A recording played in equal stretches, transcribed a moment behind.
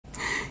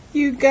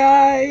You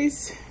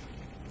guys.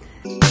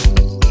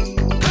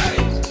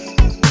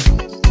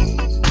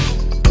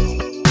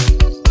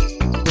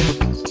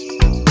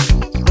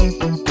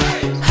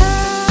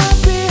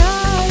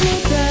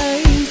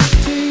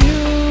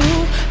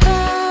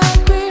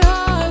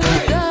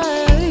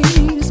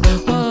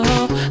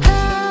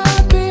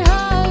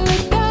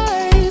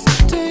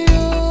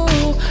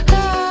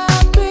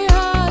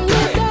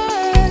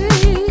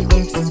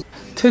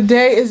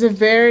 Today is a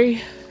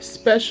very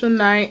special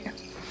night.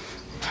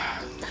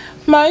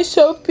 My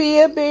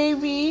Sophia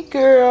baby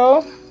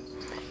girl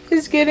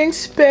is getting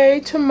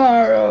spayed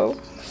tomorrow.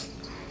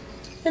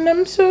 And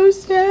I'm so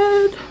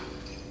sad.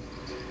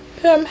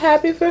 But I'm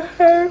happy for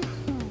her.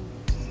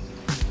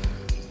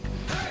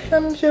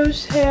 I'm so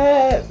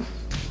sad.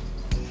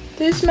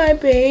 This is my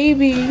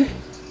baby.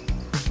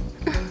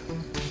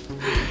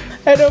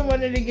 I don't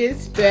want her to get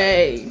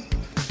spayed.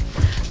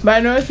 But I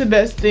know it's the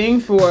best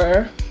thing for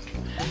her.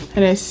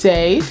 And it's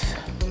safe.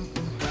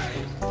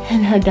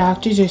 And her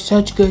doctors are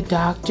such good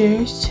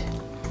doctors.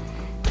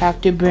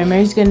 Dr. Brimmer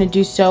is gonna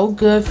do so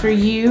good for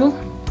you.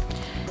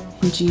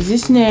 In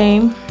Jesus'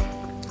 name.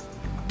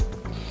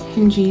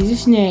 In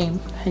Jesus'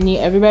 name. I need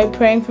everybody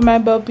praying for my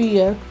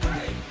Bopia.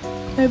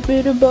 My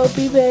little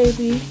Bopie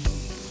baby.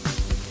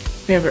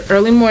 We have an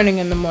early morning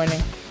in the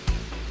morning.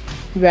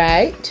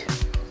 Right?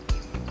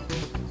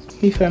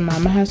 Before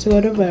Mama has to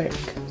go to work.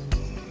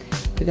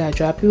 We gotta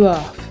drop you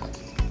off.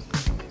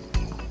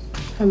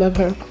 I love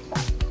her.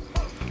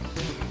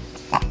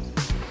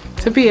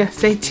 Sophia,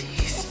 say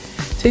cheese.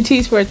 Say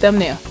cheese for a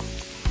thumbnail.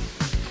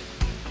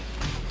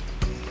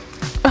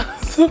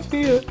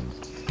 Sophia.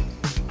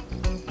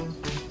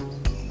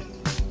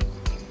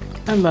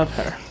 I love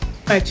her.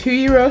 My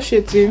 2-year-old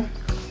Shih Tzu.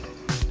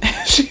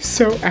 She's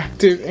so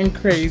active and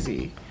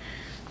crazy.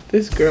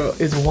 This girl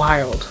is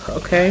wild,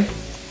 okay?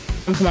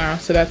 Tomorrow,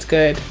 so that's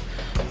good.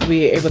 I'll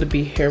be able to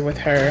be here with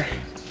her.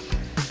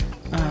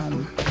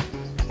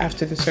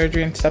 After the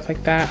surgery and stuff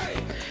like that.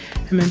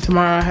 And then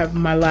tomorrow I have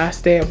my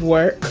last day of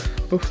work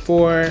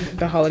before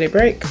the holiday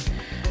break.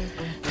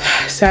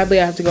 Sadly,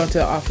 I have to go into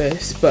the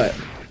office, but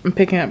I'm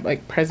picking up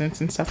like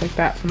presents and stuff like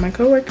that from my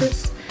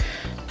coworkers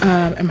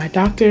and my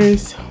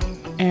doctors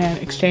and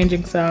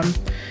exchanging some.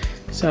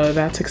 So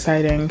that's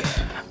exciting.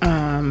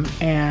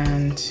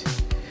 And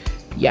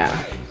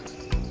yeah.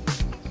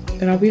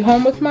 Then I'll be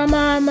home with my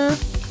mama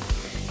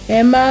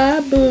and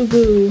my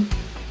boo-boo,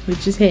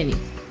 which is Henny.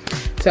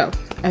 So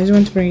I just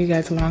wanted to bring you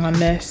guys along on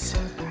this.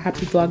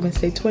 Happy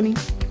Vlogmas Day 20.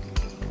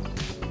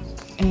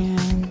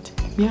 And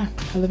yeah,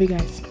 I love you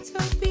guys.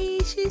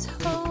 Sophie, she's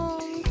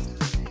home.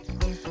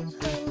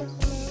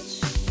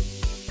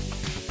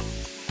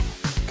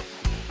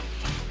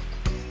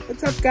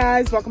 What's up,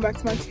 guys? Welcome back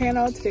to my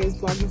channel. Today is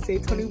Vlogmas Day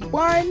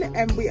 21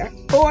 and we are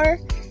 4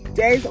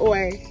 days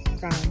away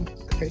from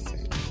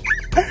Christmas.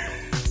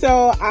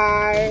 So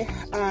I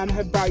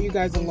have brought you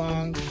guys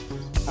along.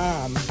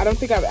 I don't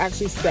think I've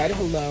actually said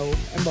hello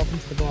and welcome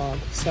to the vlog,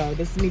 so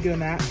this is me doing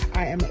that.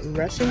 I am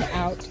rushing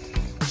out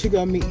to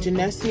go meet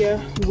Genesia.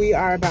 We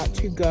are about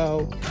to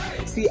go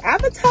see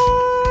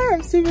Avatar.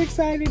 I'm super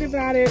excited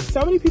about it.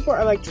 So many people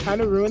are like trying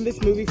to ruin this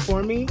movie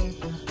for me,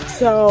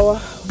 so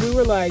we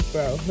were like,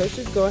 bro, let's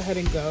just go ahead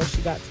and go.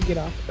 She got to get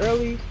off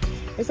early.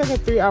 It's like a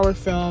 3-hour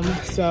film,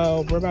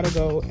 so we're about to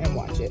go and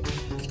watch it.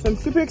 So I'm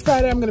super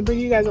excited. I'm gonna bring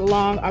you guys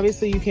along.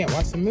 Obviously you can't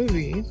watch the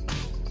movie,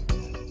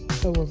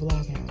 so we're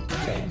vlogging.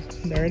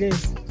 So there it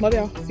is. Love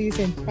y'all. See you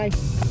soon. Bye.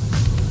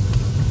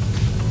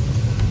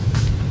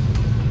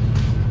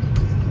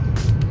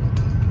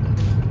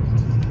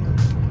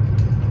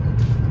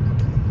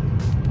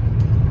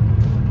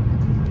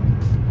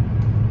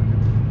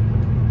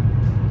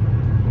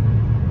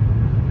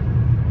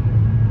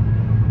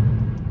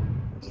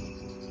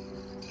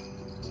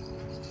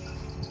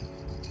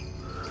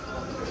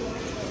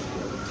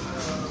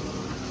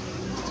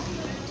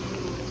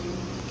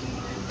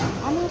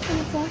 I know it's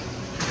gonna suck.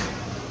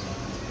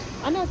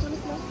 I know it's gonna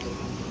smell.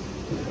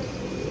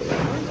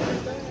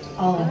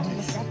 Oh,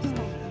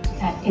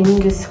 that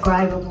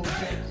indescribable.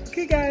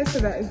 Okay, guys, so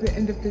that is the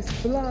end of this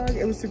vlog.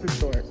 It was super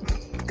short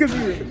because we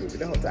were in the movie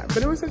the whole time,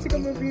 but it was such a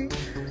good movie.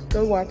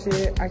 Go watch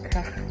it. I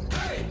cried.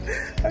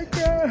 I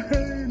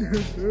cried.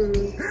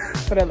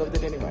 But I loved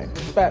it anyway.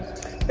 But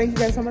thank you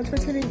guys so much for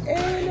tuning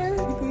in.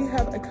 We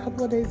have a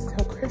couple of days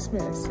until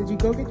Christmas. Did you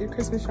go get your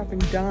Christmas shopping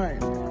done?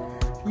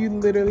 You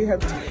literally have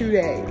 2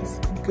 days.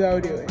 Go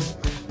do it.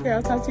 Okay,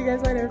 I'll talk to you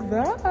guys later.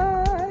 Bye.